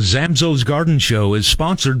Zamzows Garden Show is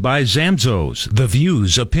sponsored by Zamzows. The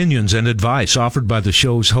views, opinions, and advice offered by the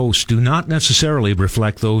show's hosts do not necessarily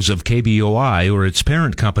reflect those of KBOI or its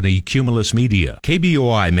parent company, Cumulus Media.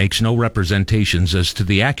 KBOI makes no representations as to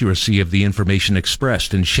the accuracy of the information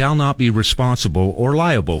expressed and shall not be responsible or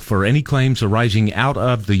liable for any claims arising out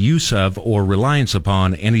of the use of or reliance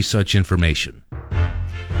upon any such information.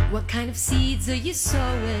 What kind of seeds are you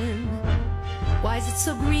sowing? Why is it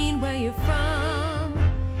so green where you're from?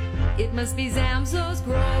 It must be Zamzows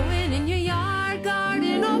growing in your yard,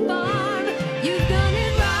 garden, or barn. You've done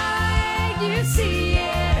it right, you see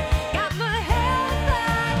it. Got the help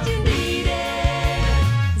that you needed.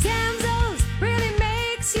 Zamzows really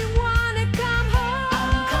makes you wanna come home.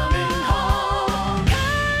 I'm coming home,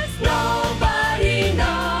 'cause nobody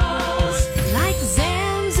knows like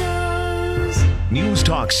Zamzows. News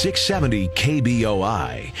Talk 670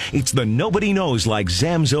 KBOI. It's the Nobody Knows Like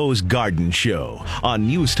Zamzows Garden Show on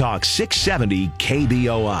News Talk 670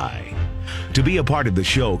 KBOI. To be a part of the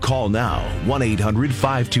show, call now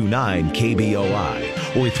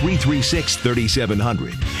 1-800-529-KBOI or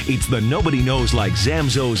 336-3700. It's the Nobody Knows Like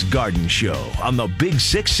Zamzows Garden Show on the Big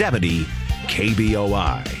 670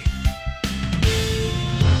 KBOI.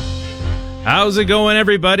 How's it going,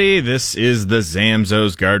 everybody? This is the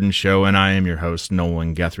Zamzows Garden Show, and I am your host,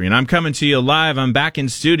 Nolan Guthrie, and I'm coming to you live. I'm back in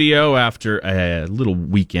studio after a little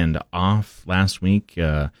weekend off last week.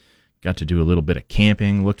 Got to do a little bit of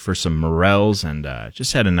camping, looked for some morels, and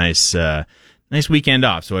just had a nice weekend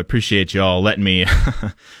off. So I appreciate y'all letting me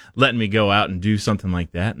go out and do something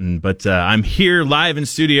like that. But I'm here live in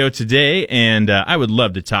studio today, and I would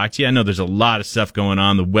love to talk to you. I know there's a lot of stuff going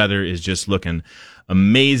on. The weather is just looking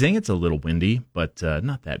amazing. It's a little windy, but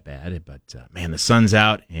not that bad. But man, the sun's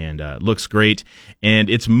out and it looks great. And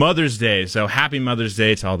it's Mother's Day, so happy Mother's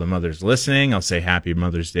Day to all the mothers listening. I'll say happy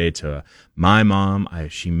Mother's Day to my mom.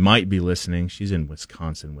 She might be listening. She's in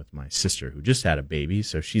Wisconsin with my sister, who just had a baby,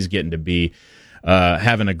 so she's getting to be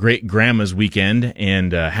having a great grandma's weekend.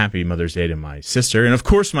 And happy Mother's Day to my sister, and of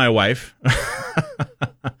course my wife,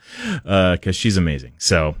 because she's amazing.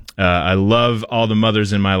 So I love all the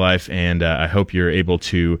mothers in my life, and I hope you're able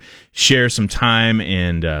to share some time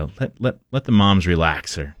and let the moms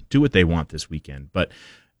relax or do what they want this weekend. But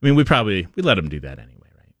I mean, we let them do that anyway,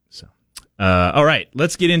 right? So all right,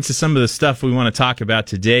 let's get into some of the stuff we want to talk about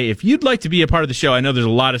today. If you'd like to be a part of the show, I know there's a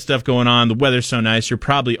lot of stuff going on. The weather's so nice. You're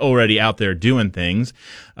probably already out there doing things.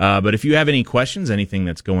 But if you have any questions, anything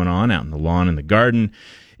that's going on out in the lawn, in the garden,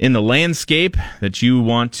 in the landscape that you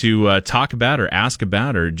want to talk about or ask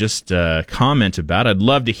about or just comment about, I'd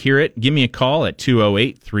love to hear it. Give me a call at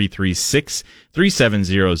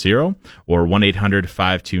 208-336-3700 or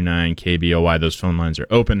 1-800-529-KBOI. Those phone lines are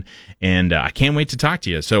open, and I can't wait to talk to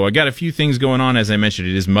you. So I got a few things going on. As I mentioned,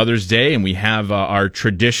 it is Mother's Day, and we have our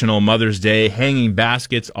traditional Mother's Day hanging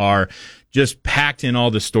baskets are just packed in all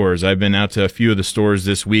the stores. I've been out to a few of the stores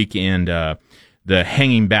this week, and the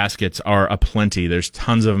hanging baskets are aplenty. There's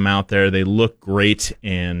tons of them out there. They look great,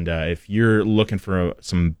 and if you're looking for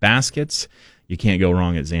some baskets, you can't go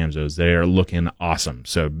wrong at Zamzows. They are looking awesome.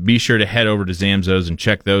 So be sure to head over to Zamzows and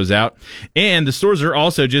check those out. And the stores are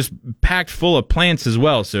also just packed full of plants as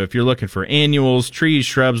well. So if you're looking for annuals, trees,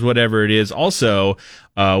 shrubs, whatever it is. Also,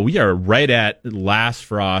 we are right at last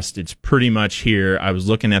frost. It's pretty much here. I was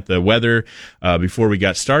looking at the weather before we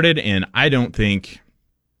got started, and I don't think,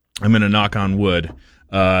 I'm going to knock on wood,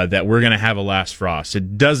 that we're going to have a last frost.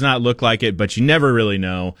 It does not look like it, but you never really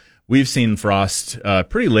know. We've seen frost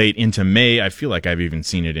pretty late into May. I feel like I've even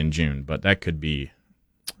seen it in June, but that could be,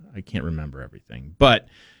 I can't remember everything. But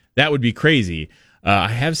that would be crazy. I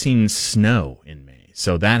have seen snow in May,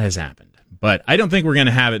 so that has happened. But I don't think we're going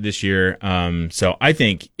to have it this year. So I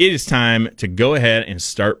think it is time to go ahead and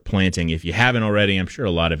start planting. If you haven't already, I'm sure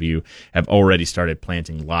a lot of you have already started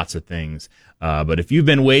planting lots of things. But if you've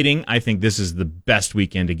been waiting, I think this is the best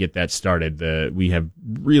weekend to get that started. We have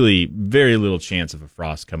really very little chance of a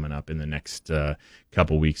frost coming up in the next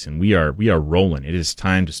couple weeks, and we are rolling. It is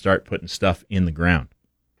time to start putting stuff in the ground.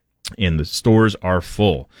 And the stores are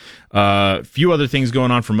full. A few other things going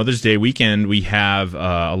on for Mother's Day weekend. We have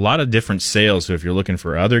a lot of different sales. So if you're looking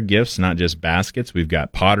for other gifts, not just baskets, we've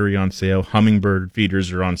got pottery on sale. Hummingbird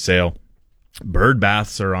feeders are on sale. Bird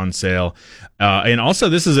baths are on sale. And also,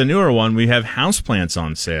 this is a newer one. We have houseplants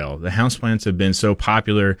on sale. The houseplants have been so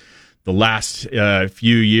popular the last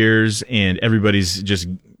few years, and everybody's just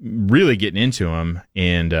really getting into them.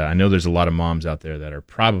 And I know there's a lot of moms out there that are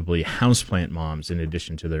probably houseplant moms in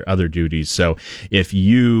addition to their other duties. So if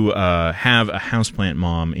you have a houseplant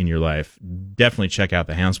mom in your life, definitely check out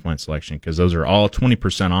the houseplant selection, because those are all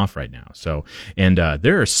 20% off right now. So, and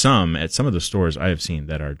there are some at some of the stores I have seen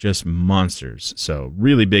that are just monsters. So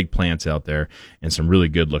really big plants out there and some really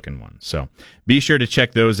good looking ones. So be sure to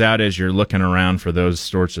check those out as you're looking around for those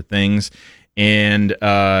sorts of things. And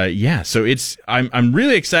so I'm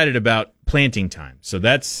really excited about planting time. So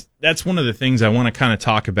that's one of the things I want to kind of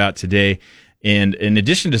talk about today. And in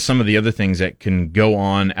addition to some of the other things that can go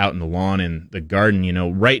on out in the lawn and the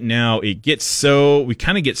garden, right now we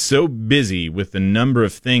kind of get so busy with the number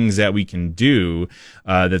of things that we can do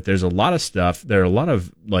that there's a lot of stuff. There are a lot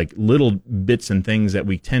of like little bits and things that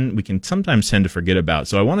we can sometimes tend to forget about.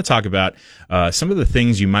 So I want to talk about some of the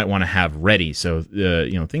things you might want to have ready. So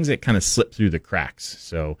things that kind of slip through the cracks.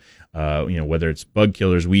 So whether it's bug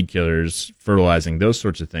killers, weed killers, fertilizing, those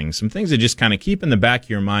sorts of things, some things that just kind of keep in the back of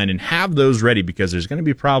your mind and have those ready, because there's going to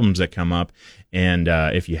be problems that come up. And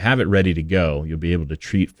if you have it ready to go, you'll be able to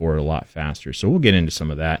treat for it a lot faster. So we'll get into some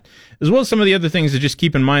of that, as well as some of the other things to just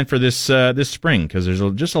keep in mind for this spring, because there's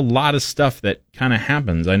just a lot of stuff that kind of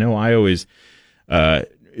happens. I know I always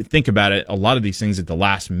think about it, a lot of these things at the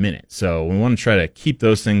last minute. So we want to try to keep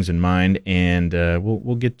those things in mind, and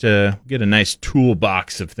we'll get a nice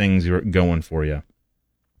toolbox of things going for you.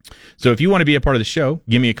 So if you want to be a part of the show,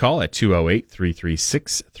 give me a call at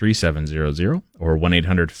 208-336-3700 or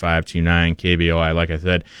 1-800-529-KBOI. Like I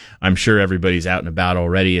said, I'm sure everybody's out and about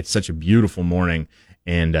already. It's such a beautiful morning,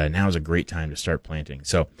 and now is a great time to start planting.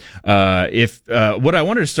 So what I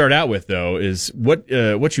wanted to start out with, though, is what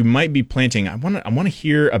you might be planting. I want to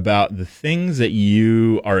hear about the things that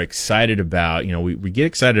you are excited about. We get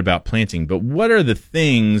excited about planting, but what are the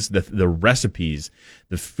things, the recipes,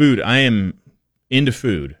 the food? I am into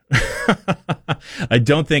food. I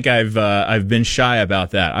don't think I've been shy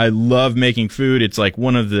about that. I love making food. It's like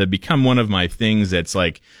become one of my things that's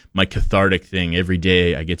like my cathartic thing. Every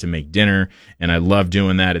day I get to make dinner, and I love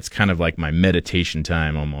doing that. It's kind of like my meditation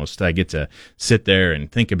time almost. I get to sit there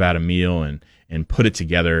and think about a meal and put it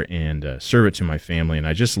together and serve it to my family, and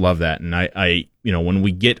I just love that. And I when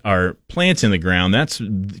we get our plants in the ground, that's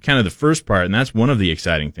kind of the first part, and that's one of the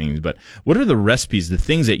exciting things. But what are the recipes, the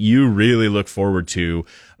things that you really look forward to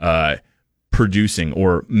producing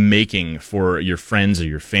or making for your friends or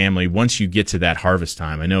your family once you get to that harvest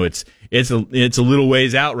time? I know it's a little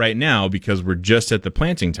ways out right now because we're just at the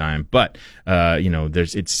planting time, but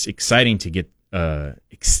it's exciting to get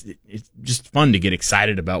it's just fun to get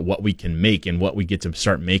excited about what we can make and what we get to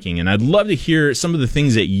start making. And I'd love to hear some of the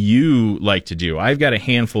things that you like to do. I've got a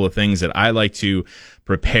handful of things that I like to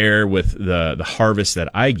prepare with the harvest that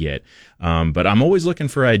I get. But I'm always looking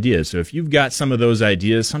for ideas. So if you've got some of those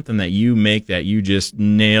ideas, something that you make that you just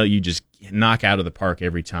nail, you just knock out of the park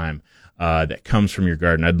every time, that comes from your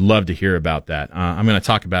garden, I'd love to hear about that. I'm going to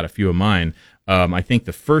talk about a few of mine. I think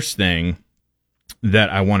the first thing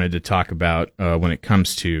that I wanted to talk about when it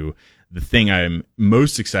comes to the thing I'm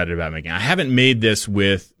most excited about making. I haven't made this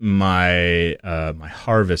with my my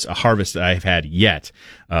harvest, a harvest that I've had yet,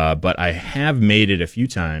 but I have made it a few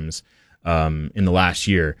times in the last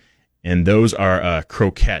year, and those are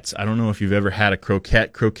croquettes. I don't know if you've ever had a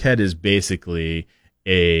croquette. Croquette is basically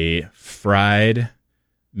a fried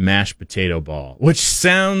mashed potato ball, which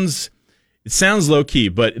sounds low key,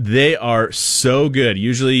 but they are so good.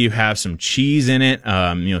 Usually you have some cheese in it,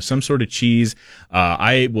 some sort of cheese.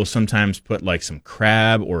 I will sometimes put like some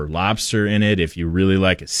crab or lobster in it if you really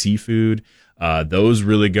like a seafood. Those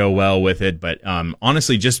really go well with it. But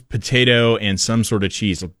honestly, just potato and some sort of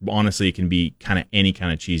cheese. Honestly, it can be kind of any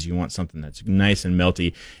kind of cheese. You want something that's nice and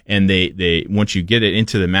melty. And they once you get it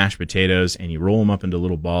into the mashed potatoes and you roll them up into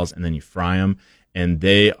little balls and then you fry them, and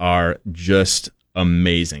they are just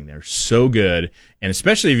amazing. They're so good, and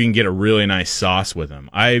especially if you can get a really nice sauce with them.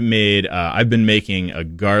 I've been making a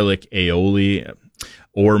garlic aioli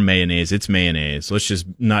or mayonnaise. It's mayonnaise. Let's just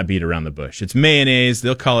not beat around the bush. It's mayonnaise.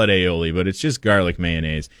 They'll call it aioli, but it's just garlic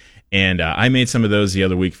mayonnaise. And I made some of those the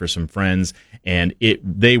other week for some friends, and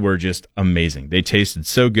they were just amazing. They tasted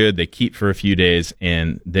so good. They keep for a few days,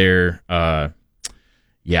 and they're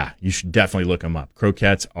you should definitely look them up.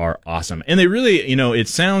 Croquettes are awesome, and they really,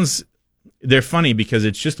 they're funny because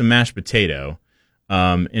it's just a mashed potato,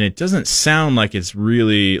 and it doesn't sound like it's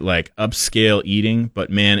really like upscale eating.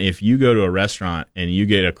 But man, if you go to a restaurant and you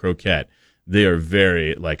get a croquette, they are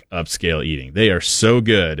very like upscale eating. They are so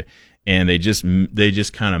good, and they just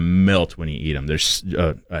kind of melt when you eat them. There's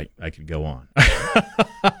I could go on.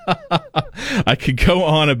 I could go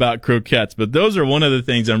on about croquettes, but those are one of the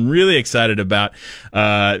things I'm really excited about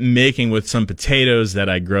making with some potatoes that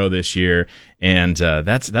I grow this year. And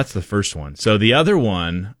that's the first one. So the other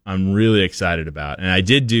one I'm really excited about, and I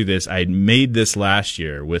did do this. I made this last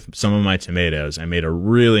year with some of my tomatoes. I made a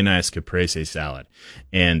really nice caprese salad,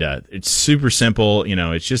 and it's super simple. You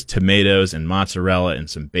know, it's just tomatoes and mozzarella and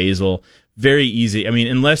some basil. Very easy. I mean,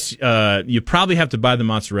 unless you probably have to buy the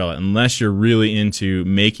mozzarella, unless you're really into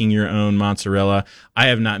making your own mozzarella. I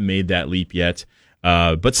have not made that leap yet.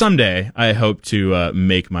 But someday I hope to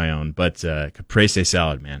make my own. But caprese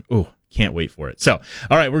salad, man. Ooh. Can't wait for it. So,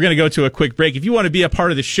 all right, we're going to go to a quick break. If you want to be a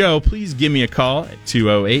part of the show, please give me a call at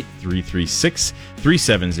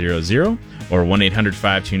 208-336-3700 or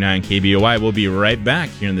 1-800-529-KBOI. We'll be right back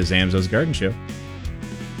here in the Zamzows Garden Show.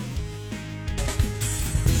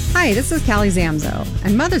 Hi, this is Callie Zamzo,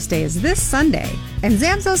 and Mother's Day is this Sunday. And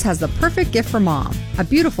Zamzows has the perfect gift for Mom, a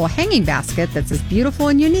beautiful hanging basket that's as beautiful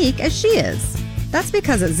and unique as she is. That's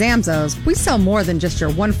because at Zamzows, we sell more than just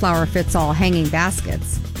your one-flower-fits-all hanging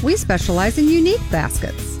baskets. We specialize in unique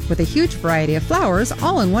baskets with a huge variety of flowers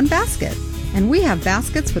all in one basket. And we have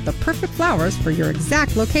baskets with the perfect flowers for your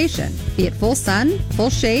exact location, be it full sun, full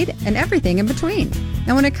shade, and everything in between.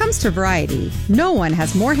 Now when it comes to variety, no one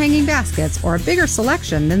has more hanging baskets or a bigger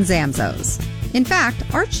selection than Zamzows. In fact,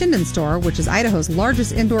 our Chinden store, which is Idaho's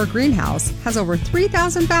largest indoor greenhouse, has over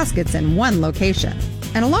 3,000 baskets in one location.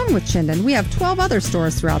 And along with Chinden, we have 12 other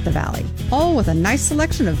stores throughout the valley, all with a nice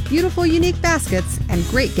selection of beautiful, unique baskets and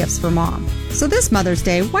great gifts for Mom. So this Mother's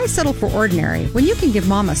Day, why settle for ordinary when you can give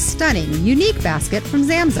Mom a stunning, unique basket from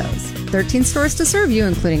Zamzows? 13 stores to serve you,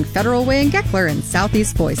 including Federal Way and Geckler in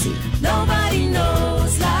Southeast Boise. Nobody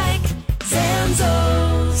knows like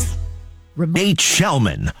Zamzows. Nate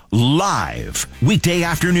Shellman, live, weekday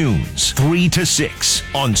afternoons, 3 to 6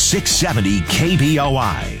 on 670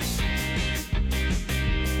 KBOI.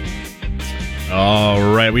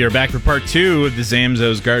 All right, we are back for part 2 of the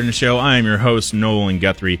Zamzows Garden Show. I am your host, Nolan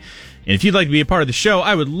Guthrie. And if you'd like to be a part of the show,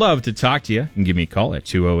 I would love to talk to you. You can give me a call at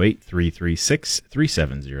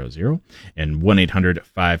 208-336-3700 and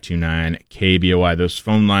 1-800-529-KBOI. Those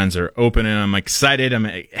phone lines are open, and I'm excited. I'm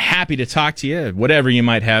happy to talk to you, whatever you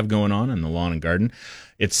might have going on in the lawn and garden.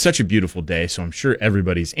 It's such a beautiful day, so I'm sure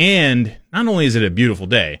everybody's. And not only is it a beautiful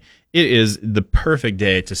day, it is the perfect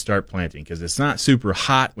day to start planting because it's not super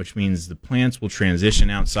hot, which means the plants will transition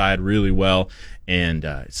outside really well. And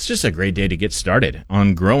it's just a great day to get started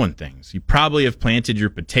on growing things. You probably have planted your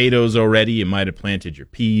potatoes already. You might have planted your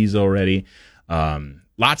peas already.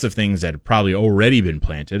 Lots of things that have probably already been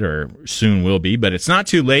planted or soon will be, but it's not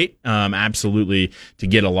too late, absolutely, to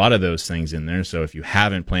get a lot of those things in there. So if you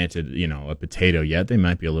haven't planted, a potato yet, they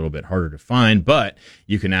might be a little bit harder to find, but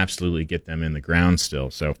you can absolutely get them in the ground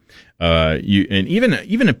still. So, and even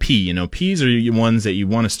a pea, peas are ones that you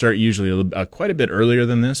want to start usually quite a bit earlier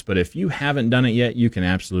than this, but if you haven't done it yet, you can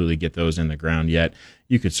absolutely get those in the ground yet.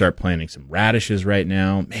 You could start planting some radishes right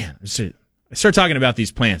now. Man, I start talking about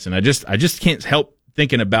these plants and I just can't help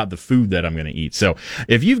thinking about the food that I'm going to eat. So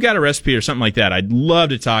if you've got a recipe or something like that, I'd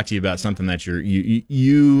love to talk to you about something that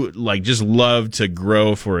you like just love to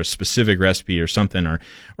grow for a specific recipe or something, or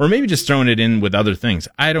maybe just throwing it in with other things.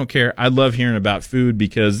 I don't care. I love hearing about food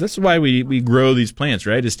because that's why we grow these plants,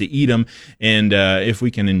 right? Is to eat them. And if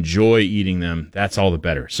we can enjoy eating them, that's all the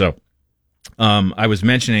better. So I was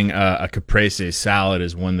mentioning a caprese salad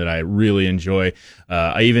is one that I really enjoy.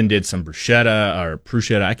 I even did some bruschetta or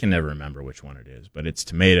prosciutto. I can never remember which one it is, but it's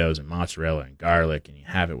tomatoes and mozzarella and garlic, and you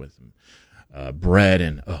have it with bread,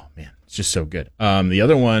 and oh man, it's just so good. The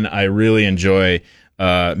other one I really enjoy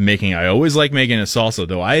making. I always like making a salsa,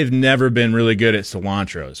 though I've never been really good at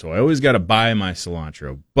cilantro, so I always got to buy my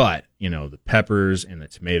cilantro. But the peppers and the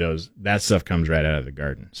tomatoes, that stuff comes right out of the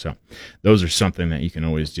garden. So those are something that you can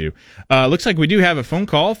always do. Looks like we do have a phone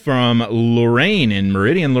call from Lorraine in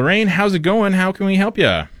Meridian. Lorraine, how's it going? How can we help you?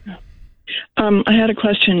 I had a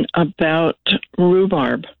question about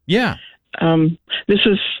rhubarb. Yeah. I've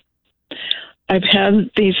had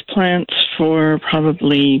these plants for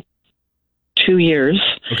probably 2 years.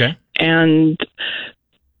 Okay. And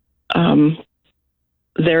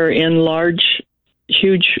they're in large,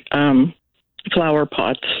 huge flower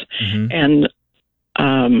pots. Mm-hmm. And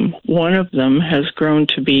one of them has grown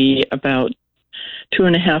to be about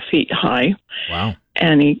 2.5 feet high. Wow.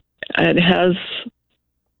 And it has,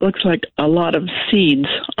 looks like a lot of seeds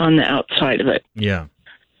on the outside of it. Yeah.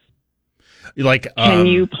 Like, can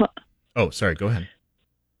you oh, sorry, go ahead.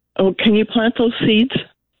 Oh, can you plant those seeds?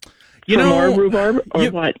 More rhubarb or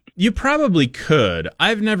what? You probably could.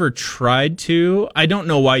 I've never tried to. I don't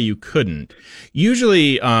know why you couldn't.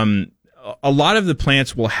 Usually, a lot of the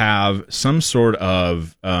plants will have some sort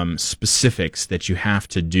of specifics that you have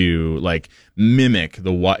to do, like mimic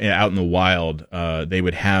out in the wild. They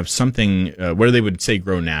would have something where they would say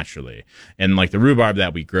grow naturally, and like the rhubarb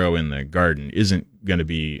that we grow in the garden isn't going to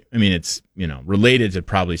be. I mean, it's related to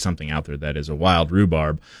probably something out there that is a wild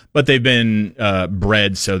rhubarb, but they've been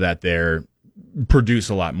bred so that they're produce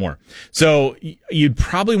a lot more. So you'd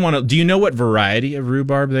probably want to. Do you know what variety of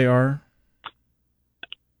rhubarb they are?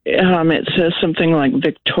 It says something like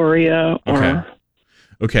Victoria or...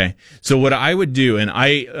 Okay. So what I would do, and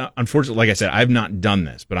I, unfortunately, like I said, I've not done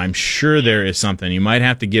this, but I'm sure there is something. You might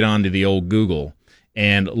have to get onto the old Google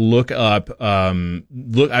and look up,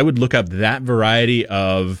 I would look up that variety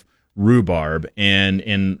of rhubarb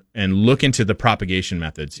and look into the propagation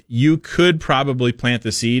methods. You could probably plant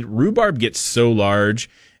the seed. Rhubarb gets so large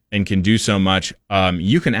and can do so much,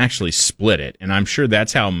 you can actually split it. And I'm sure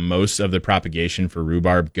that's how most of the propagation for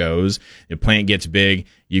rhubarb goes. The plant gets big,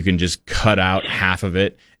 you can just cut out half of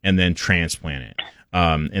it and then transplant it.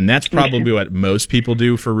 And that's probably what most people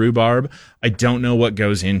do for rhubarb. I don't know what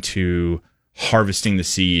goes into harvesting the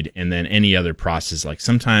seed and then any other process. Like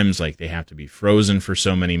sometimes like they have to be frozen for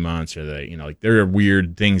so many months, or they, like there are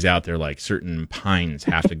weird things out there, like certain pines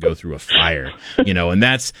have to go through a fire, and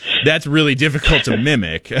that's really difficult to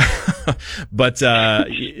mimic. But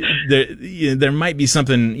there might be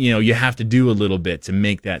something, you have to do a little bit to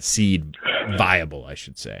make that seed viable, I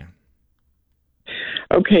should say.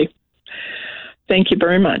 Okay. Thank you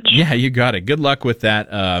very much. Yeah, you got it. Good luck with that.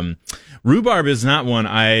 Rhubarb is not one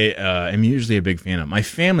I am usually a big fan of. My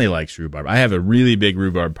family likes rhubarb. I have a really big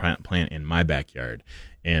rhubarb plant in my backyard,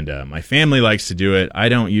 and my family likes to do it. I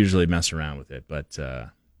don't usually mess around with it, but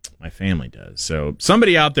my family does. So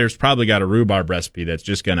somebody out there's probably got a rhubarb recipe that's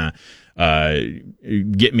just going to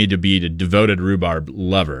get me to be a devoted rhubarb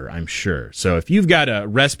lover, I'm sure. So if you've got a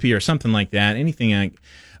recipe or something like that, anything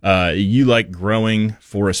you like growing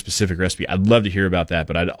for a specific recipe, I'd love to hear about that.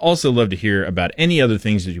 But I'd also love to hear about any other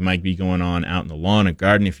things that you might be going on out in the lawn and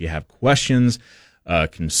garden. If you have questions,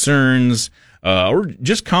 concerns, or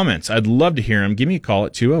just comments, I'd love to hear them. Give me a call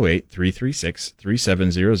at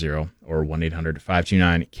 208-336-3700 or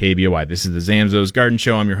 1-800-529-KBOI. This is the Zamzows Garden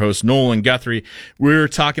Show. I'm your host, Nolan Guthrie. We're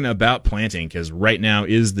talking about planting because right now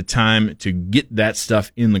is the time to get that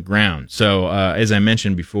stuff in the ground. So as I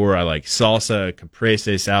mentioned before, I like salsa,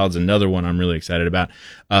 caprese salad's another one I'm really excited about.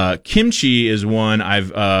 Kimchi is one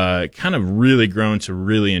I've kind of really grown to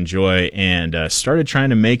really enjoy and started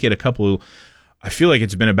trying to make it I feel like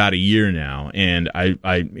it's been about a year now, and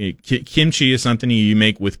kimchi is something you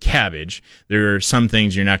make with cabbage. There are some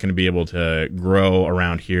things you're not going to be able to grow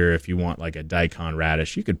around here. If you want like a daikon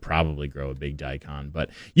radish, you could probably grow a big daikon, but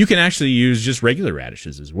you can actually use just regular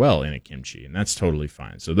radishes as well in a kimchi, and that's totally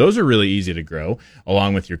fine. So those are really easy to grow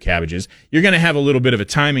along with your cabbages. You're going to have a little bit of a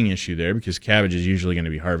timing issue there because cabbage is usually going to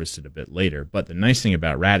be harvested a bit later, but the nice thing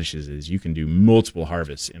about radishes is you can do multiple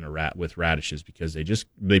harvests with radishes because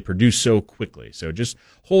they produce so quickly. So just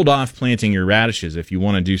hold off planting your radishes if you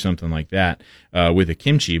want to do something like that with a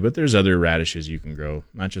kimchi, but there's other radishes you can grow,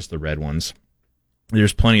 not just the red ones.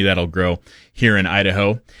 There's plenty that'll grow here in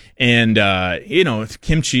Idaho. And,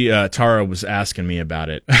 kimchi, Tara was asking me about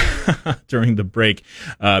it during the break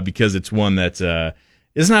because it's one that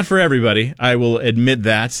is not for everybody. I will admit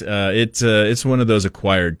that. It's one of those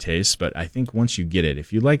acquired tastes, but I think once you get it,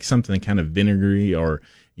 if you like something kind of vinegary or,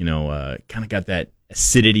 kind of got that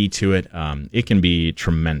acidity to it, it can be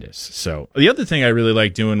tremendous. So the other thing I really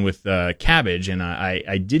like doing with cabbage, and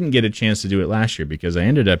I didn't get a chance to do it last year because I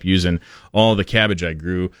ended up using all the cabbage I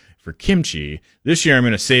grew for kimchi. This year I'm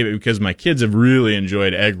going to save it because my kids have really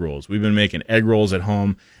enjoyed egg rolls. We've been making egg rolls at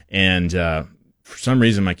home, and for some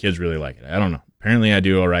reason my kids really like it. I don't know. Apparently I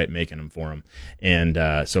do all right making them for them. And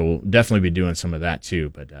so we'll definitely be doing some of that too.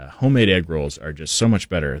 But homemade egg rolls are just so much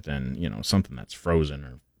better than, something that's frozen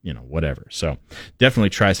or whatever. So definitely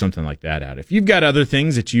try something like that out. If you've got other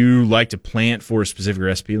things that you like to plant for a specific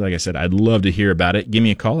recipe, like I said, I'd love to hear about it. Give me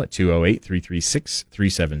a call at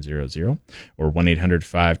 208-336-3700 or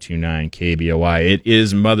 1-800-529-KBOI. It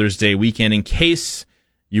is Mother's Day weekend. In case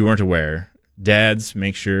you weren't aware, dads,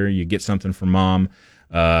 make sure you get something for mom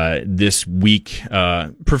this week,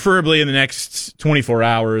 preferably in the next 24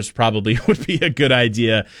 hours, probably would be a good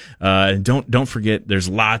idea. Don't forget, there's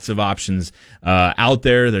lots of options out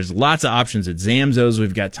there. There's lots of options at Zamzows.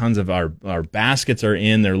 We've got tons of our baskets are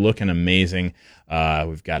in. They're looking amazing.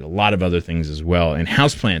 We've got a lot of other things as well. And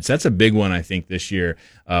houseplants, that's a big one, I think, this year.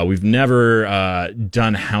 We've never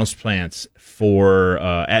done houseplants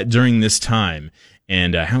during this time.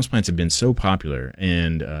 And houseplants have been so popular,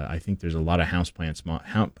 and I think there's a lot of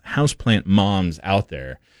houseplant moms out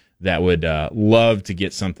there that would love to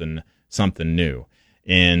get something new.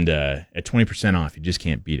 And at 20% off, you just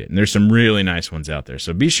can't beat it. And there's some really nice ones out there.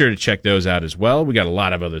 So be sure to check those out as well. We got a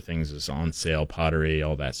lot of other things that's on sale, pottery,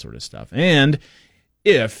 all that sort of stuff. And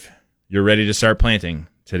if you're ready to start planting,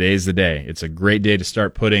 today's the day. It's a great day to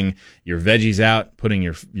start putting your veggies out, putting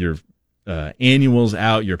your annuals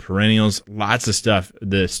out, your perennials, lots of stuff.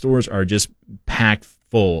 The stores are just packed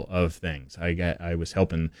full of things. I was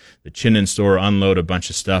helping the Chinnen store unload a bunch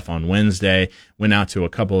of stuff on Wednesday, went out to a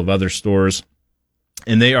couple of other stores,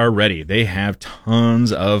 and they are ready. They have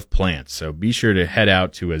tons of plants. So be sure to head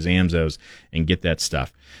out to a Zamzows and get that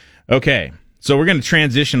stuff. Okay, so we're going to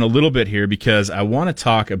transition a little bit here because I want to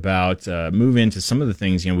talk about, move into some of the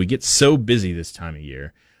things. We get so busy this time of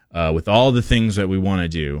year with all the things that we want to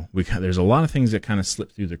do. There's a lot of things that kind of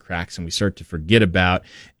slip through the cracks and we start to forget about.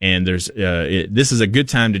 And this is a good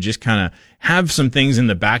time to just kind of have some things in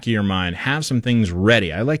the back of your mind, have some things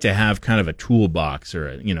ready. I like to have kind of a toolbox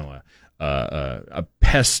or a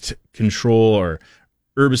pest control or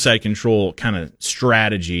herbicide control kind of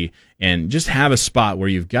strategy, and just have a spot where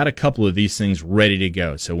you've got a couple of these things ready to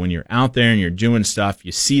go. So when you're out there and you're doing stuff,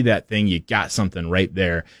 you see that thing, you got something right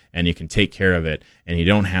there and you can take care of it, and you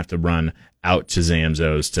don't have to run out to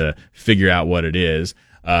Zamzows to figure out what it is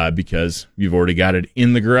because you've already got it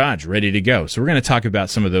in the garage ready to go. So we're going to talk about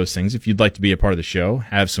some of those things. If you'd like to be a part of the show,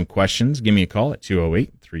 have some questions, give me a call at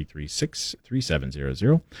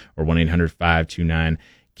 208-336-3700 or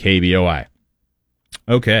 1-800-529-KBOI.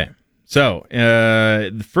 Okay, so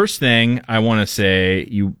the first thing I want to say,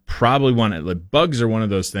 you probably want to, bugs are one of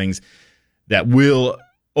those things that will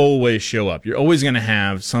always show up. You're always going to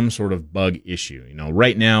have some sort of bug issue.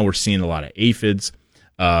 Right now we're seeing a lot of aphids,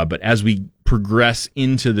 but as we progress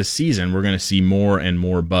into the season, we're going to see more and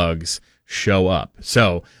more bugs show up.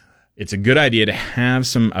 So it's a good idea to have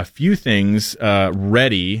a few things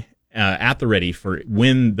ready at the ready for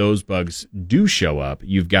when those bugs do show up.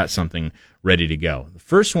 You've got something ready to go. The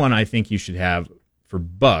first one I think you should have for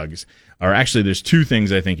bugs, or actually there's two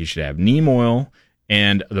things I think you should have: neem oil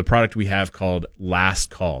and the product we have called Last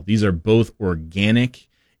Call. These are both organic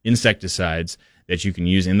insecticides that you can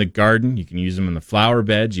use in the garden. You can use them in the flower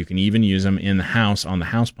beds. You can even use them in the house on the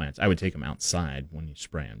house plants. I would take them outside when you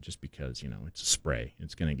spray them, just because, it's a spray.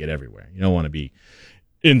 It's going to get everywhere. You don't want to be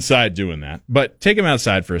inside doing that, but take them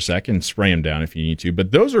outside for a second and spray them down if you need to.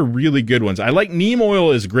 But those are really good ones. I like neem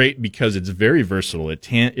oil is great because it's very versatile. It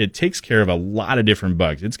takes care of a lot of different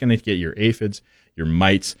bugs. It's going to get your aphids, your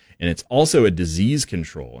mites, and it's also a disease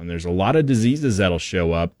control. And there's a lot of diseases that'll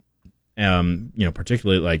show up,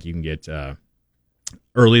 particularly like you can get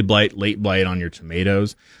early blight, late blight on your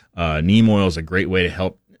tomatoes. Neem oil is a great way to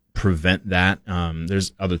help prevent that.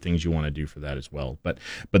 There's other things you want to do for that as well. But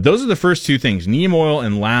those are the first two things: neem oil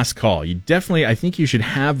and Last Call. I think you should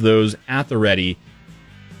have those at the ready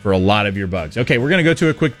for a lot of your bugs. Okay, we're going to go to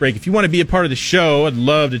a quick break. If you want to be a part of the show, I'd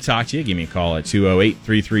love to talk to you. Give me a call at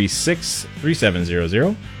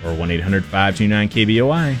 208-336-3700 or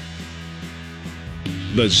 1-800-529-KBOI.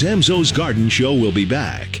 The Zamzows Garden Show will be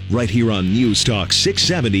back right here on News Talk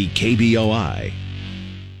 670 KBOI.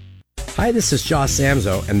 Hi, this is Josh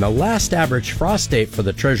Zamzo, and the last average frost date for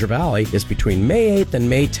the Treasure Valley is between May 8th and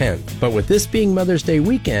May 10th. But with this being Mother's Day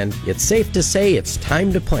weekend, it's safe to say it's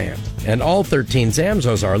time to plant. And all 13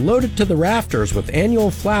 Zamzows are loaded to the rafters with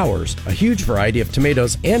annual flowers, a huge variety of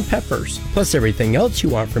tomatoes and peppers, plus everything else you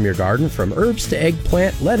want from your garden, from herbs to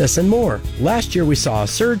eggplant, lettuce, and more. Last year we saw a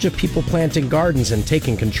surge of people planting gardens and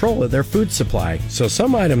taking control of their food supply, so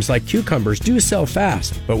some items like cucumbers do sell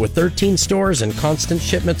fast, but with 13 stores and constant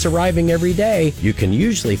shipments arriving every day, you can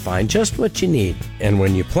usually find just what you need. And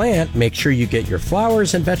when you plant, make sure you get your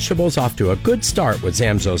flowers and vegetables off to a good start with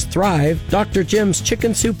Zamzows Thrive, Dr. Jim's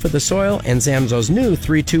Chicken Soup for the Soil, and Zamzows new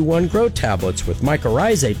 3-2-1 Grow Tablets with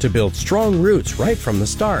mycorrhizate to build strong roots right from the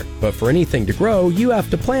start. But for anything to grow, you have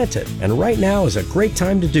to plant it, and right now is a great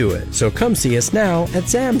time to do it. So come see us now at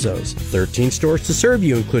Zamzows. 13 stores to serve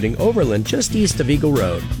you, including Overland just east of Eagle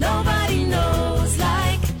Road. Nobody knows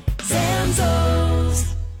like Zamzows.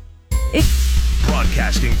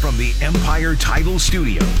 Broadcasting from the Empire Title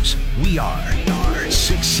Studios, we are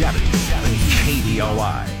 670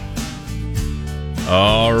 KBOI.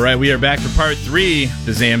 All right, we are back for part 3,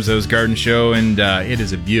 the Zamzows Garden Show, and it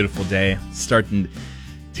is a beautiful day. Starting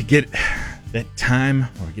to get that time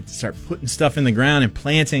where I get to start putting stuff in the ground and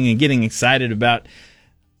planting and getting excited about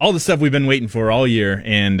all the stuff we've been waiting for all year,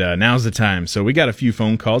 and now's the time. So we got a few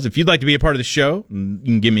phone calls. If you'd like to be a part of the show, you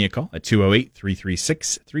can give me a call at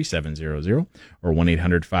 208-336-3700 or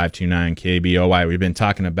 1-800-529-KBOI. We've been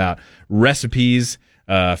talking about recipes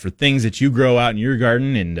for things that you grow out in your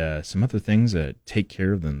garden and some other things that take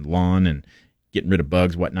care of the lawn and getting rid of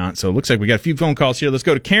bugs, whatnot. So it looks like we got a few phone calls here. Let's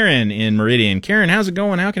go to Karen in Meridian. Karen, how's it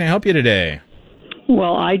going? How can I help you today?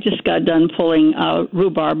 Well, I just got done pulling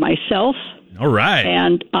rhubarb myself. All right.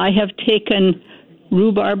 And I have taken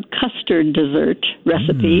rhubarb custard dessert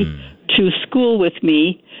recipe to school with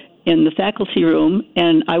me in the faculty room,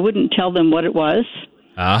 and I wouldn't tell them what it was.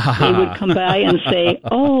 They would come by and say,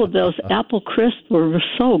 "Oh, those apple crisps were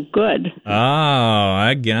so good." Oh,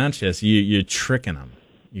 I gotcha. So you're tricking them.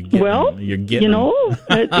 You're getting them.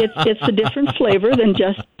 It's a different flavor than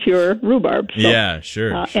just pure rhubarb. So, yeah,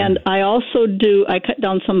 sure. And I also I cut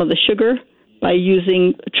down some of the sugar by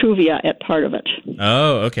using Truvia at part of it.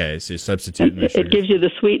 Oh, okay. So you're substituting the sugar. It gives you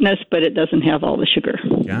the sweetness, but it doesn't have all the sugar.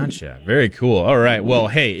 Gotcha. Very cool. All right. Well,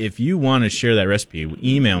 hey, if you want to share that recipe,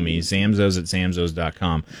 email me,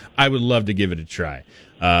 zamzos@zamzos.com. I would love to give it a try.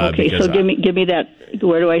 Okay, so give me that.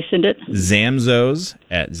 Where do I send it?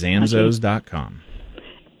 Zamzos@zamzos.com.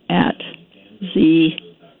 At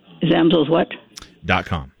Zamzos what?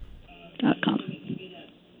 .com. .com.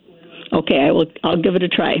 Okay, I'll give it a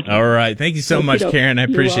try. All right. Thank you so much, Karen. I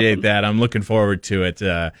appreciate that. I'm looking forward to it.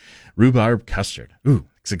 Rhubarb custard. Ooh,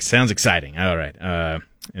 sounds exciting. All right.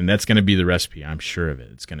 And that's going to be the recipe. I'm sure of it.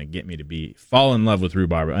 It's going to get me to fall in love with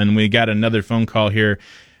rhubarb. And we got another phone call here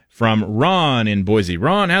from Ron in Boise.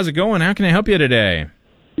 Ron, how's it going? How can I help you today?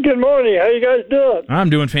 Good morning. How you guys doing? I'm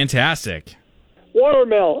doing fantastic.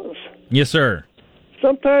 Watermelons. Yes, sir.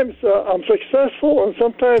 Sometimes I'm successful and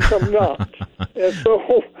sometimes I'm not. And so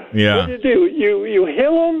what do? You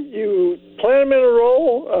hill them, you plant them in a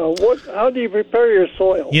row. How do you prepare your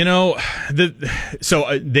soil?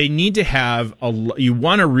 They need to have you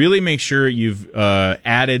want to really make sure you've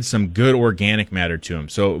added some good organic matter to them.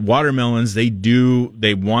 So watermelons, they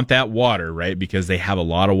want that water, right? Because they have a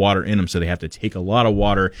lot of water in them, so they have to take a lot of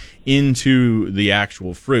water into the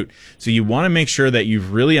actual fruit. So you want to make sure that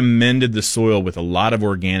you've really amended the soil with a lot of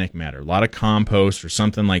organic matter, a lot of compost or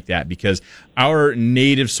something like that, because our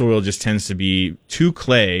native soil just tends to be too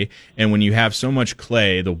clay, and when you have so much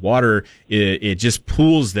clay, the water it just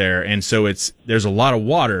pools there, and so there's a lot of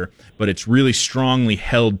water, but it's really strongly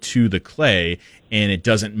held to the clay and it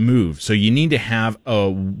doesn't move. So you need to have a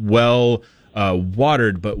well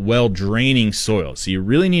watered but well draining soil. So you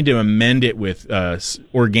really need to amend it with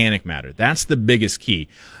organic matter. That's the biggest key.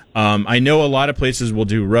 I know a lot of places will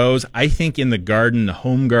do rows. I think in the garden, the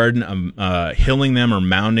home garden, hilling them or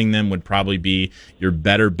mounding them would probably be your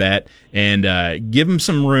better bet. And give them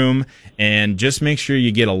some room and just make sure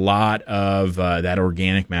you get a lot of that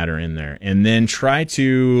organic matter in there. And then try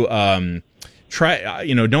to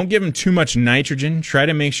don't give them too much nitrogen. Try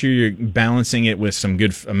to make sure you're balancing it with some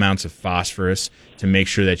good amounts of phosphorus to make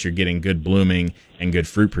sure that you're getting good blooming and good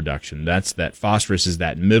fruit production. That phosphorus is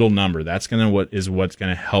that middle number. That's what's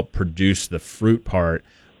gonna help produce the fruit part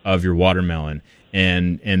of your watermelon.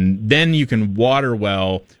 And then you can water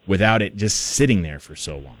well without it just sitting there for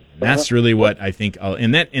so long. And that's really what I think.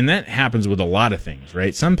 And that happens with a lot of things,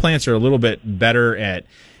 right? Some plants are a little bit better at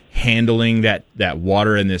handling that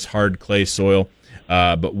water in this hard clay soil.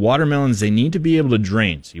 But watermelons, they need to be able to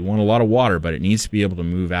drain. So you want a lot of water, but it needs to be able to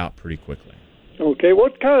move out pretty quickly. Okay,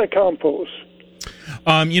 what kind of compost?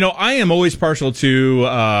 I am always partial to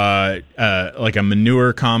like a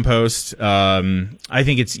manure compost. I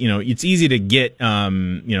think it's easy to get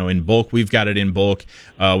in bulk. We've got it in bulk.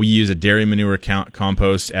 We use a dairy manure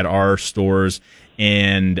compost at our stores,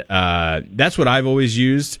 and that's what I've always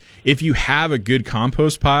used. If you have a good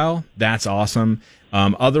compost pile, that's awesome.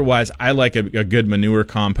 Otherwise, I like a good manure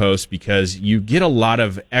compost because you get a lot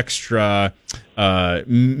of extra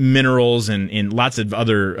minerals and lots of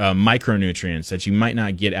other micronutrients that you might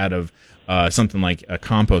not get out of something like a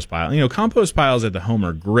compost pile. Compost piles at the home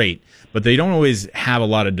are great, but they don't always have a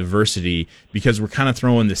lot of diversity because we're kind of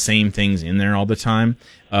throwing the same things in there all the time.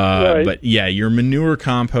 Right. But yeah, your manure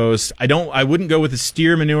compost, I wouldn't go with the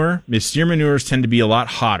steer manure. The steer manures tend to be a lot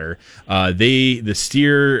hotter. Though they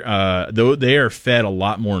are fed a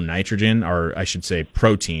lot more nitrogen, or I should say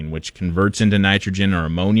protein, which converts into nitrogen or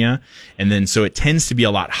ammonia. And then, so it tends to be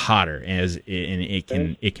a lot hotter and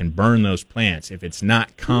it can burn those plants if it's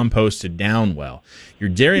not composted down well. Your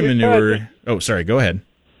dairy manure, sorry, go ahead.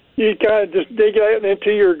 You kind of just dig out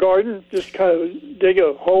into your garden, just kind of dig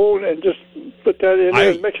a hole and just put that in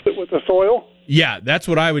there and mix it with the soil? Yeah, that's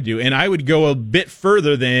what I would do. And I would go a bit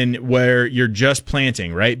further than where you're just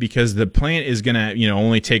planting, right? Because the plant is going to,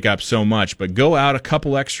 only take up so much. But go out a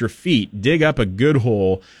couple extra feet, dig up a good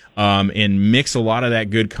hole, and mix a lot of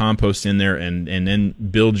that good compost in there, and then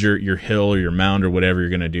build your hill or your mound or whatever you're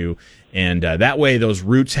going to do. And that way those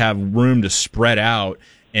roots have room to spread out,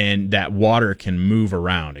 and that water can move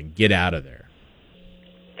around and get out of there.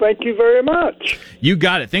 Thank you very much. You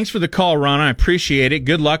got it. Thanks for the call, Ron. I appreciate it.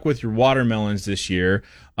 Good luck with your watermelons this year.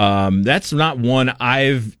 That's not one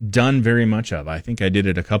I've done very much of. I think I did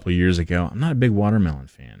it a couple years ago. I'm not a big watermelon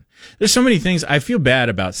fan. There's so many things. I feel bad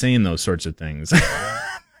about saying those sorts of things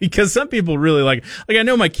because some people really like I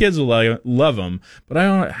know my kids will love them, but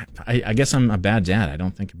I guess I'm a bad dad. I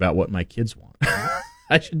don't think about what my kids want.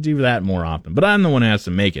 I should do that more often, but I'm the one who has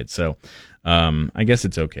to make it. So, I guess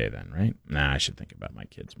it's okay then, right? Nah, I should think about my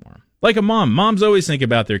kids more. Like a mom. Moms always think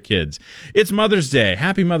about their kids. It's Mother's Day.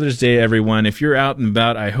 Happy Mother's Day, everyone. If you're out and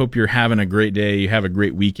about, I hope you're having a great day. You have a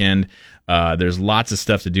great weekend. There's lots of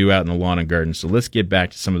stuff to do out in the lawn and garden. So let's get back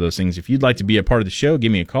to some of those things. If you'd like to be a part of the show,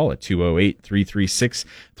 give me a call at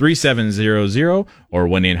 208-336-3700 or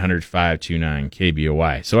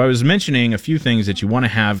 1-800-529-KBOI. So I was mentioning a few things that you want to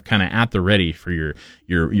have kind of at the ready for your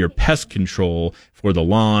pest control for the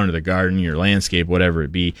lawn or the garden, your landscape, whatever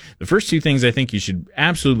it be. The first two things I think you should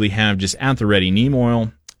absolutely have just at the ready: neem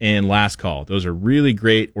oil and Last Call. Those are really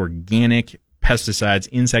great organic pesticides,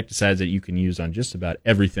 insecticides that you can use on just about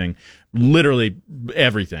everything, literally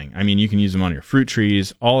everything. I mean, you can use them on your fruit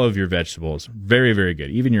trees, all of your vegetables. Very, very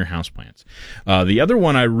good, even your houseplants. The other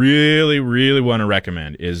one I really, really want to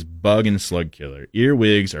recommend is bug and slug killer.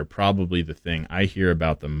 Earwigs are probably the thing I hear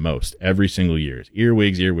about the most every single year.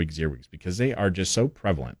 Earwigs, because they are just so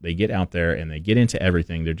prevalent. They get out there and they get into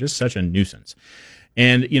everything. They're just such a nuisance.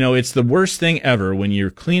 And, it's the worst thing ever when you're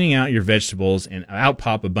cleaning out your vegetables and out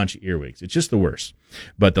pop a bunch of earwigs. It's just the worst.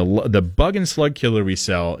 But the bug and slug killer we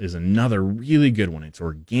sell is another really good one. It's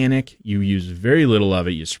organic. You use very little of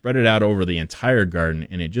it. You spread it out over the entire garden,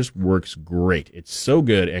 and it just works great. It's so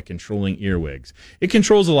good at controlling earwigs. It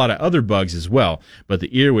controls a lot of other bugs as well, but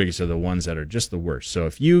the earwigs are the ones that are just the worst. So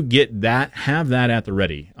if you get that, have that at the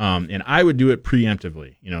ready. And I would do it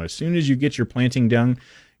preemptively. As soon as you get your planting done,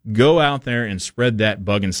 go out there and spread that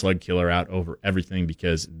bug and slug killer out over everything,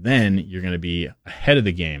 because then you're going to be ahead of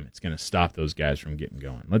the game. It's going to stop those guys from getting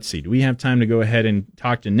going. Let's see. Do we have time to go ahead and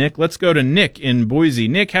talk to Nick? Let's go to Nick in Boise.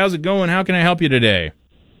 Nick, how's it going? How can I help you today?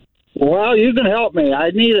 Well, you can help me.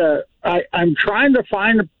 I'm trying to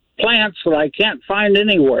find plants that I can't find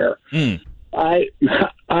anywhere. I'm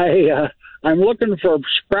looking for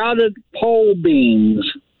sprouted pole beans.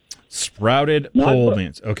 Sprouted pole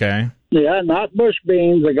beans. Okay. Yeah, not bush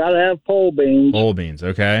beans. I got to have pole beans. Pole beans,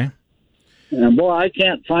 okay. And, boy, I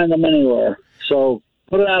can't find them anywhere. So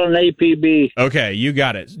put it out on APB. Okay, you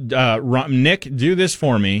got it. Nick, do this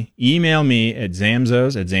for me. Email me at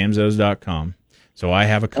zamzos@zamzos.com so I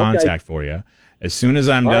have a contact for you. As soon as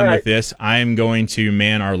I'm done with this, I'm going to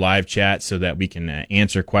man our live chat so that we can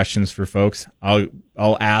answer questions for folks.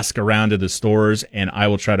 I'll ask around to the stores, and I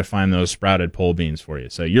will try to find those sprouted pole beans for you.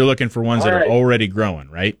 So you're looking for ones that are already growing,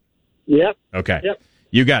 right? Yep. Okay. Yep.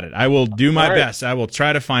 You got it. I will do my best. I will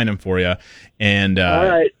try to find them for you. And all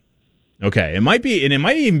right. Okay. It might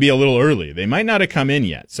even be a little early. They might not have come in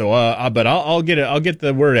yet. So, but I'll get it. I'll get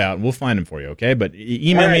the word out, and we'll find them for you. Okay. But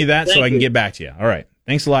email me that so I can get back to you. All right.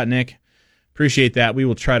 Thanks a lot, Nick. Appreciate that. We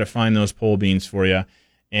will try to find those pole beans for you.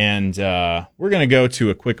 And we're going to go to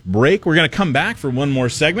a quick break. We're going to come back for one more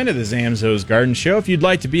segment of the Zamzows Garden Show. If you'd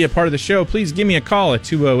like to be a part of the show, please give me a call at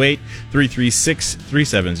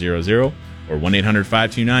 208-336-3700 or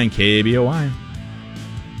 1-800-529-KBOI.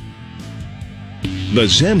 The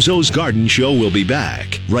Zamzows Garden Show will be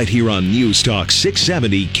back right here on News Talk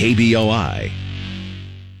 670 KBOI.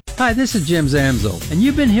 Hi, this is Jim Zamzo, and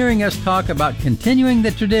you've been hearing us talk about continuing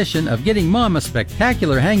the tradition of getting Mom a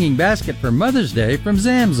spectacular hanging basket for Mother's Day from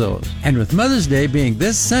Zamzows. And with Mother's Day being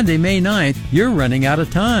this Sunday, May 9th, you're running out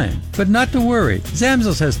of time. But not to worry,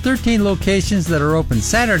 Zamzows has 13 locations that are open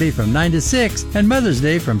Saturday from 9 to 6 and Mother's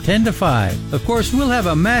Day from 10 to 5. Of course, we'll have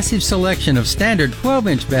a massive selection of standard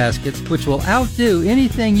 12-inch baskets, which will outdo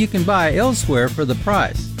anything you can buy elsewhere for the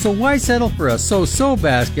price. So why settle for a so-so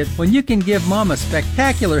basket when you can give Mom a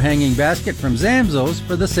spectacular hanging basket from Zamzows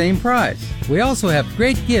for the same price? We also have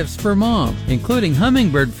great gifts for Mom, including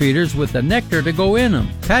hummingbird feeders with the nectar to go in them,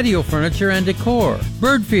 patio furniture and decor,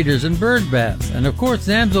 bird feeders and bird baths, and of course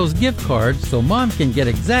Zamzows gift cards so Mom can get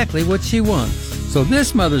exactly what she wants. So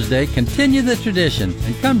this Mother's Day, continue the tradition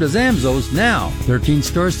and come to Zamzows now. 13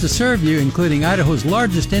 stores to serve you, including Idaho's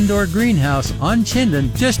largest indoor greenhouse on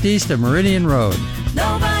Chinden, just east of Meridian Road.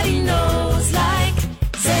 Nobody knows like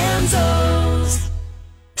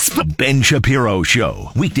Ben Shapiro Show,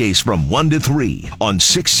 weekdays from 1 to 3 on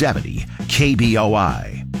 670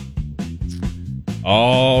 KBOI.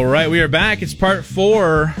 All right, we are back. It's part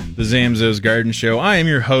 4, the Zamzows Garden Show. I am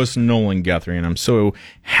your host, Nolan Guthrie, and I'm so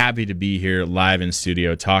happy to be here live in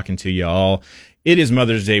studio talking to you all. It is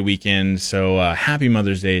Mother's Day weekend, so happy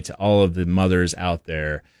Mother's Day to all of the mothers out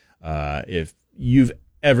there. If you've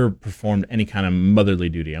ever performed any kind of motherly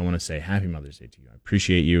duty, I want to say happy Mother's Day to you. I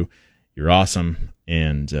appreciate you. You're awesome,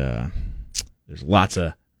 and there's lots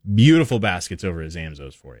of beautiful baskets over at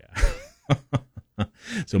Zamzows for you.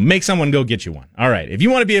 So make someone go get you one. All right. If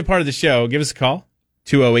you want to be a part of the show, give us a call.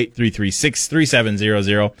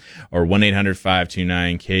 208-336-3700 or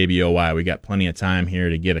 1-800-529-KBOI. We got plenty of time here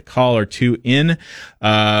to get a call or two in.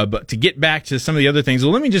 But to get back to some of the other things,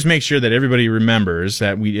 well, let me just make sure that everybody remembers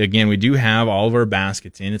that we do have all of our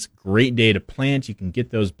baskets in. It's a great day to plant. You can get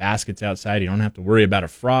those baskets outside. You don't have to worry about a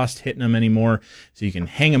frost hitting them anymore. So you can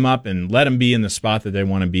hang them up and let them be in the spot that they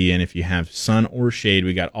want to be in. If you have sun or shade,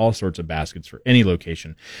 we got all sorts of baskets for any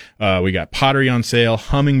location. We got pottery on sale,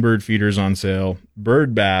 hummingbird feeders on sale,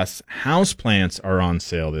 bird baths, house plants are on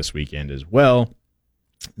sale this weekend as well.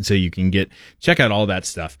 So you can check out all that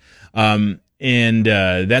stuff. And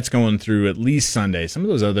that's going through at least Sunday. Some of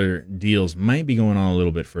those other deals might be going on a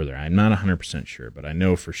little bit further. I'm not 100% sure, but I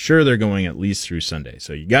know for sure they're going at least through Sunday.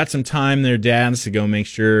 So you got some time there, dads, to go make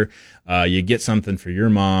sure you get something for your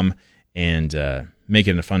mom and make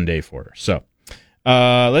it a fun day for her. So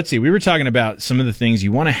let's see. We were talking about some of the things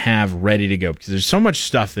you want to have ready to go because there's so much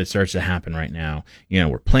stuff that starts to happen right now. You know,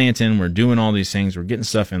 we're planting, we're doing all these things, we're getting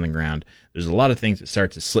stuff in the ground. There's a lot of things that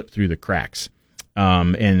start to slip through the cracks.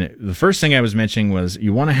 And the first thing I was mentioning was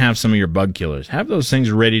you want to have some of your bug killers. Have those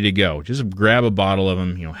things ready to go. Just grab a bottle of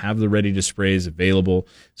them, have the ready to sprays available.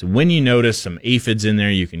 So when you notice some aphids in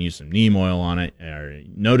there, you can use some neem oil on it, or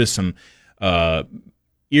notice some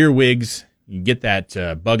earwigs. You get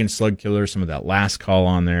that bug and slug killer, some of that last call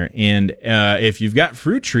on there. And if you've got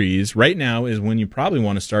fruit trees, right now is when you probably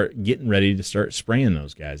want to start getting ready to start spraying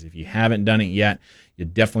those guys. If you haven't done it yet, you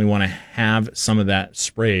definitely want to have some of that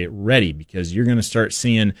spray ready because you're going to start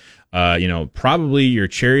seeing, probably your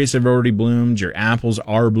cherries have already bloomed, your apples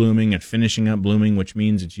are blooming and finishing up blooming, which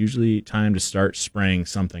means it's usually time to start spraying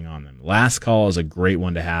something on them. Last call is a great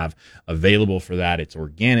one to have available for that. It's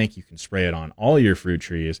organic. You can spray it on all your fruit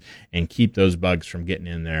trees and keep those bugs from getting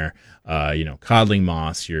in there. Codling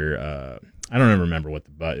moss, I don't ever remember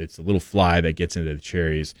it's a little fly that gets into the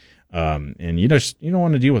cherries. And you don't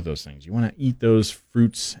want to deal with those things. You want to eat those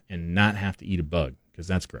fruits and not have to eat a bug because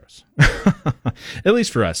that's gross. At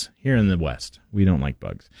least for us here in the West, we don't like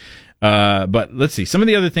bugs. But let's see. Some of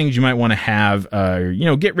the other things you might want to have,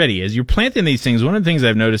 get ready as you're planting these things. One of the things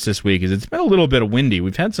I've noticed this week is it's been a little bit of windy.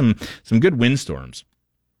 We've had some good windstorms.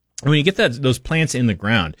 When you get those plants in the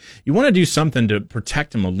ground, you want to do something to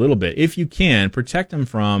protect them a little bit. If you can, protect them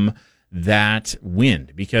from that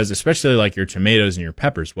wind, because especially like your tomatoes and your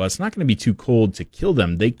peppers, well, it's not going to be too cold to kill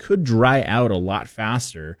them. They could dry out a lot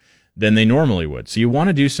faster than they normally would. So you want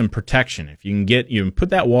to do some protection. If you can put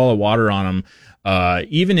that wall of water on them,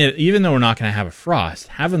 even though we're not going to have a frost,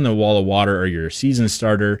 having the wall of water or your season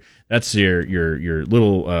starter, that's your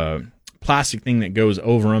little plastic thing that goes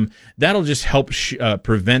over them. That'll just help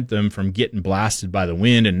prevent them from getting blasted by the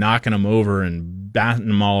wind and knocking them over and batting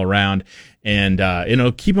them all around. And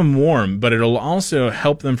it'll keep them warm, but it'll also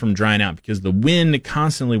help them from drying out because the wind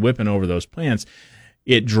constantly whipping over those plants,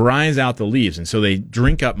 it dries out the leaves. And so they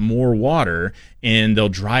drink up more water and they'll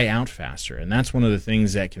dry out faster. And that's one of the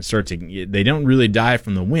things that can they don't really die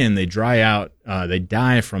from the wind. They dry out, they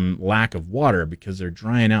die from lack of water because they're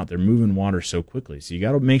drying out. They're moving water so quickly. So you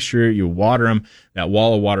got to make sure you water them. That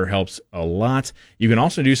wall of water helps a lot. You can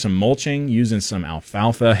also do some mulching. Using some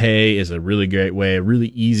alfalfa hay is a really great way, a really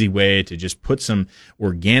easy way to just put some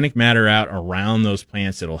organic matter out around those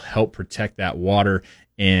plants. It'll help protect that water.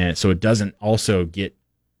 And so it doesn't also get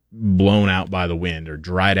blown out by the wind or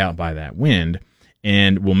dried out by that wind,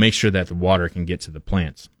 and we'll make sure that the water can get to the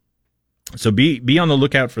plants. So be on the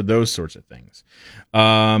lookout for those sorts of things.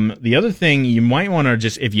 The other thing you might want to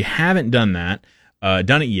just, if you haven't done that,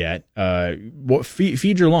 done it yet,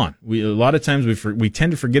 feed your lawn. A lot of times we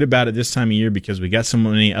tend to forget about it this time of year because we got so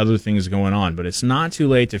many other things going on, but it's not too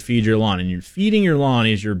late to feed your lawn, and feeding your lawn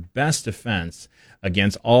is your best defense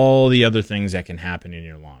against all the other things that can happen in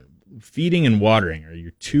your lawn. Feeding and watering are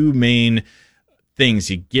your two main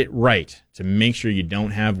things you get right to make sure you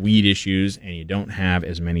don't have weed issues and you don't have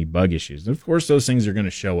as many bug issues. And of course, those things are going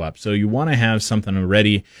to show up. So you want to have something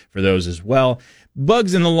ready for those as well.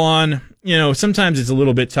 Bugs in the lawn, sometimes it's a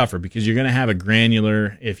little bit tougher because you're going to have a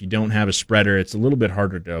granular. If you don't have a spreader, it's a little bit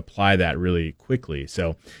harder to apply that really quickly.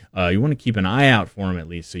 So you want to keep an eye out for them at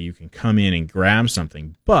least so you can come in and grab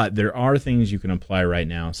something. But there are things you can apply right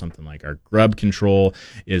now. Something like our grub control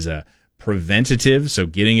is a preventative, so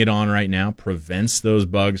getting it on right now prevents those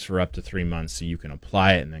bugs for up to 3 months, so you can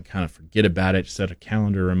apply it and then kind of forget about it. Set a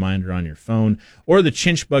calendar reminder on your phone. Or the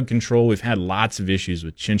chinch bug control. We've had lots of issues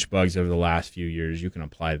with chinch bugs over the last few years. You can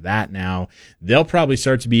apply that now. They'll probably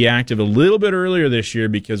start to be active a little bit earlier this year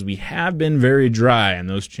because we have been very dry, and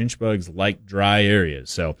those chinch bugs like dry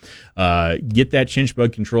areas. So get that chinch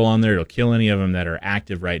bug control on there. It'll kill any of them that are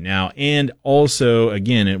active right now. And also,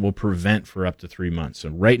 again, it will prevent for up to 3 months. So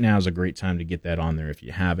right now is a great time to get that on there if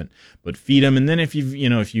you haven't. But feed them, and then if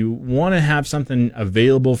you want to have something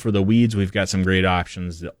available for the weeds, we've got some great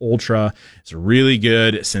options. The Ultra is a really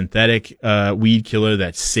good synthetic weed killer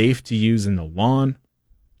that's safe to use in the lawn,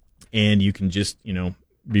 and you can just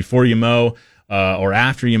before you mow or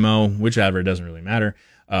after you mow, whichever, it doesn't really matter.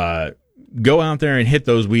 Go out there and hit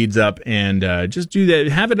those weeds up and just do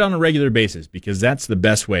that. Have it on a regular basis because that's the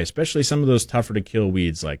best way, especially some of those tougher to kill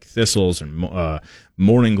weeds like thistles and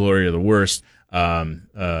morning glory are the worst.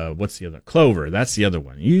 What's the other? Clover. That's the other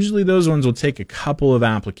one. Usually those ones will take a couple of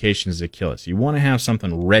applications to kill it. So you want to have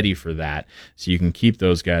something ready for that so you can keep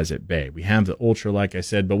those guys at bay. We have the Ultra, like I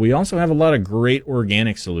said, but we also have a lot of great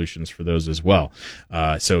organic solutions for those as well.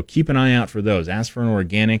 So keep an eye out for those. Ask for an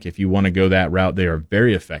organic if you want to go that route. They are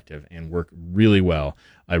very effective and work really well.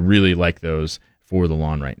 I really like those for the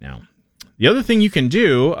lawn right now. The other thing you can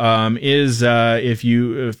do is if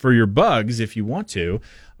you for your bugs, if you want to,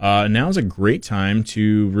 now's a great time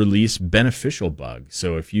to release beneficial bugs.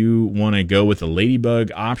 So if you want to go with a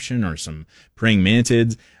ladybug option or some praying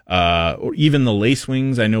mantids, or even the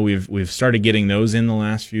lacewings, I know we've started getting those in the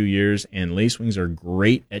last few years, and lacewings are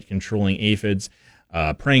great at controlling aphids.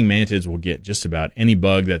 Praying mantids will get just about any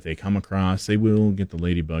bug that they come across. They will get the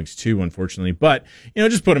ladybugs too, unfortunately, but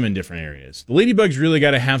just put them in different areas. The ladybugs really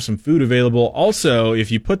got to have some food available. Also, if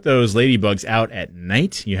you put those ladybugs out at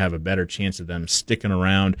night, you have a better chance of them sticking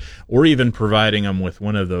around or even providing them with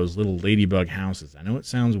one of those little ladybug houses. I know it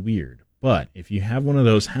sounds weird, but if you have one of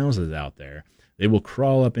those houses out there, they will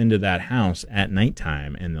crawl up into that house at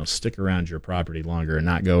nighttime, and they'll stick around your property longer and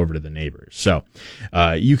not go over to the neighbors. So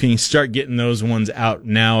you can start getting those ones out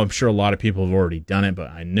now. I'm sure a lot of people have already done it, but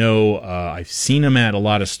I know I've seen them at a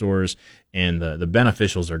lot of stores, and the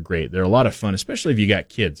beneficials are great. They're a lot of fun, especially if you got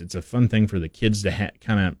kids. It's a fun thing for the kids to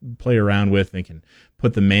kind of play around with. They can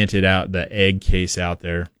put the mantid out, the egg case out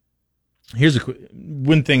there. Here's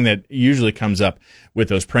one thing that usually comes up with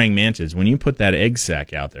those praying mantids. When you put that egg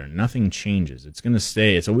sac out there, nothing changes. It's going to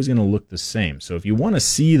stay. It's always going to look the same. So if you want to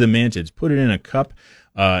see the mantids, put it in a cup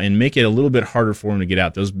and make it a little bit harder for them to get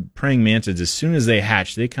out. Those praying mantids, as soon as they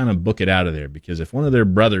hatch, they kind of book it out of there, because if one of their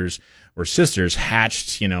brothers or sisters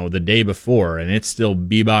hatched, the day before and it's still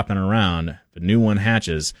bebopping around, the new one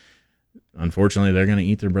hatches, unfortunately, they're going to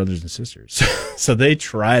eat their brothers and sisters. So they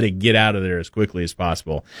try to get out of there as quickly as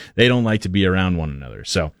possible. They don't like to be around one another.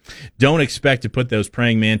 So don't expect to put those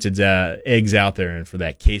praying mantids eggs out there and for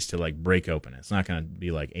that case to break open. It's not going to be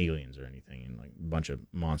like aliens or anything and a bunch of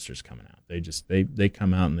monsters coming out. They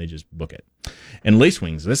come out and they just book it. And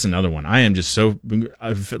lacewings, that's another one. I am just so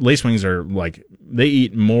lacewings are they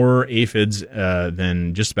eat more aphids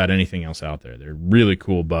than just about anything else out there. They're really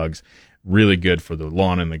cool bugs. Really good for the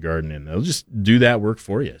lawn and the garden, and they'll just do that work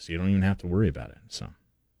for you, so you don't even have to worry about it. So,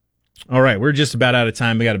 all right, we're just about out of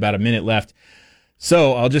time. We got about a minute left.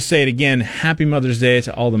 So I'll just say it again. Happy Mother's Day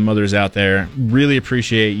to all the mothers out there. Really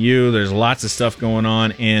appreciate you. There's lots of stuff going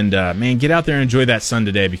on, and man, get out there and enjoy that sun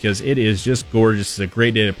today, because it is just gorgeous. It's a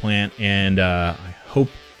great day to plant, and I hope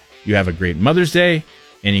you have a great Mother's Day,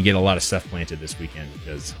 and you get a lot of stuff planted this weekend,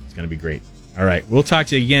 because it's going to be great. All right, we'll talk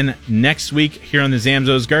to you again next week here on the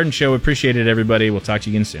Zamzows Garden Show. Appreciate it, everybody. We'll talk to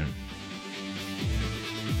you again soon.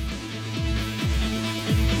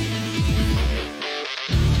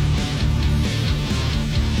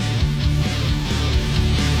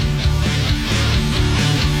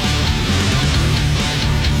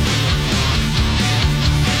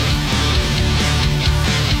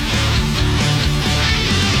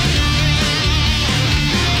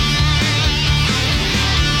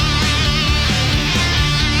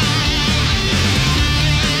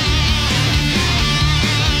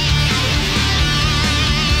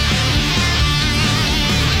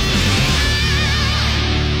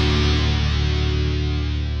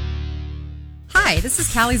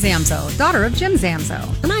 is Callie Zamzo, daughter of Jim Zamzo.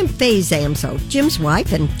 And I'm Faye Zamzo, Jim's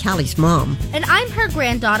wife and Callie's mom. And I'm her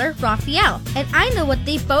granddaughter, Raphael. And I know what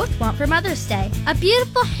they both want for Mother's Day. A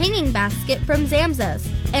beautiful hanging basket from Zamzo's.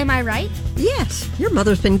 Am I right? Yes, your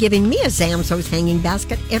mother's been giving me a Zamzo's hanging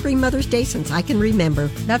basket every Mother's Day since I can remember.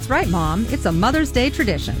 That's right, Mom. It's a Mother's Day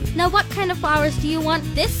tradition. Now, what kind of flowers do you want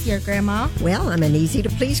this year, Grandma? Well, I'm an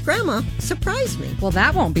easy-to-please grandma. Surprise me. Well,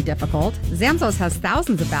 that won't be difficult. Zamzo's has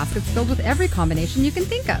thousands of baskets filled with every combination you can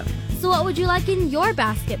think of. So what would you like in your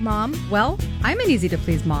basket, Mom? Well, I'm an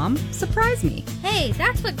easy-to-please mom. Surprise me. Hey,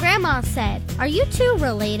 that's what Grandma said. Are you two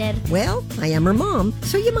related? Well, I am her mom,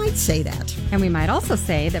 so you might say that. And we might also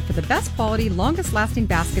say that for the best quality, longest-lasting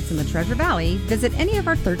baskets in the Treasure Valley, visit any of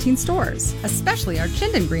our 13 stores, especially our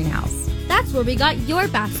Chinden greenhouse. That's where we got your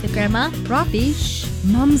basket, Grandma. Rafi, shh,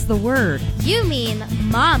 Mum's the word. You mean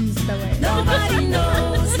Mom's the word. Nobody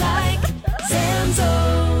knows like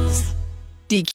Zamzows.